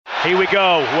Here we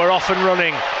go, we're off and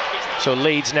running. So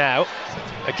Leeds now,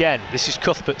 again, this is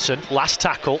Cuthbertson, last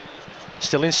tackle,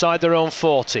 still inside their own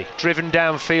 40, driven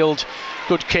downfield,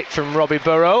 good kick from Robbie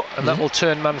Burrow, and that will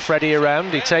turn Manfredi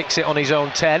around. He takes it on his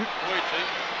own 10.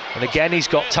 And again, he's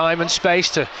got time and space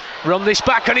to run this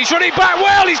back, and he's running back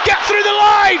well, he's got through the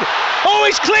line! Oh,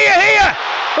 he's clear here!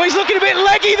 Oh, he's looking a bit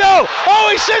leggy though! Oh,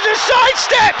 he says a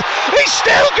sidestep! He's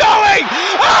still going!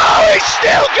 Oh, he's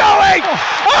still going!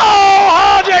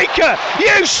 Oh, Hardacre,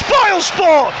 you spoil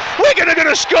sport! Wigan are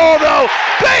going to score though!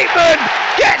 Bateman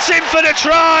gets in for the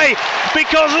try,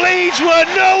 because Leeds were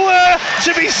nowhere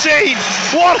to be seen.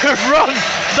 What a run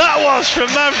that was from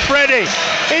Manfredi!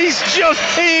 He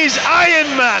is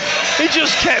Iron Man. He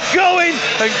just kept going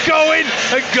and going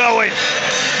and going.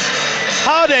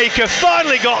 Hardacre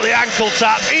finally got the ankle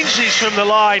tap, inches from the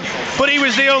line, but he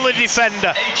was the only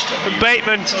defender. And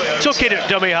Bateman took it at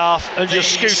dummy half and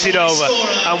just scooted over.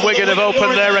 And Wigan have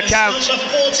opened their account.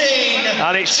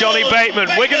 And it's Johnny Bateman.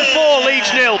 Wigan 4,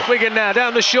 Leeds 0. Wigan now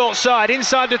down the short side,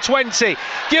 inside the 20.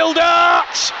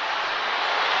 Gildart!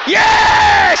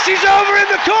 Yes! He's over in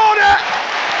the corner!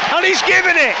 And he's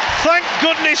given it. Thank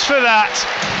goodness for that.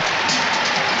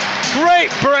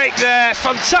 Great break there,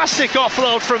 fantastic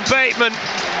offload from Bateman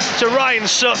to Ryan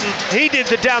Sutton. He did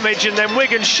the damage, and then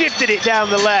Wigan shifted it down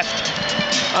the left.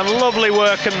 And lovely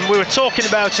work, and we were talking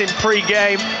about in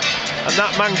pre-game, and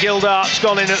that man Gildart's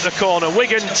gone in at the corner.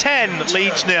 Wigan 10,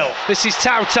 Leeds 0. This is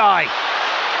Tautai.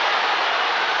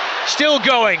 Still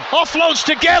going, offloads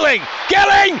to Gelling.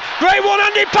 Gelling, great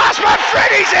one-handed pass,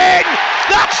 Manfredi's in!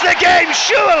 That's the game,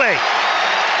 surely!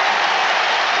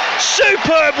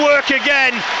 Superb work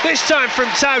again, this time from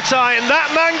Tautai, and that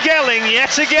man Gelling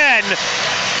yet again.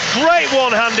 Great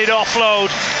one-handed offload,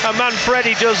 and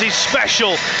Manfredi does his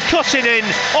special, cutting in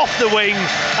off the wing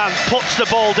and puts the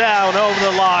ball down over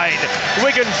the line.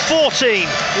 Wigan 14,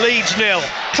 Leeds 0.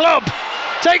 Clubb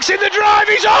takes in the drive,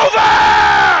 he's over!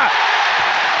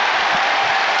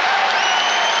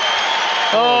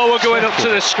 Oh, we're going up to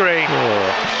the screen.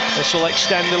 This will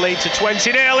extend the lead to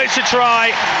 20-0. It's a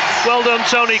try. Well done,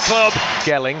 Tony Clubb.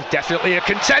 Gelling, definitely a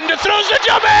contender, throws the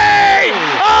dummy!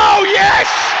 Oh, yes!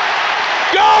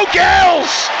 Go, girls!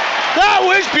 That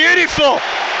was beautiful.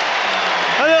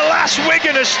 And at last,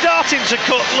 Wigan are starting to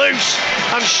cut loose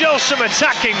and show some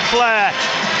attacking flair.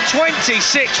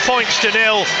 26 points to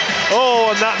 0.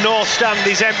 Oh, and that north stand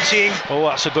is emptying. Oh,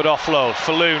 that's a good offload.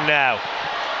 Falloon now.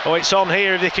 Oh, it's on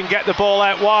here if they can get the ball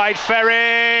out wide.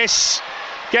 Ferris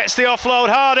gets the offload.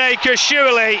 Hardacre,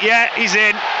 surely. Yeah, he's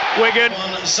in. Wigan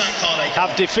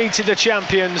have defeated the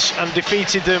champions and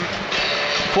defeated them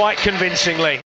quite convincingly.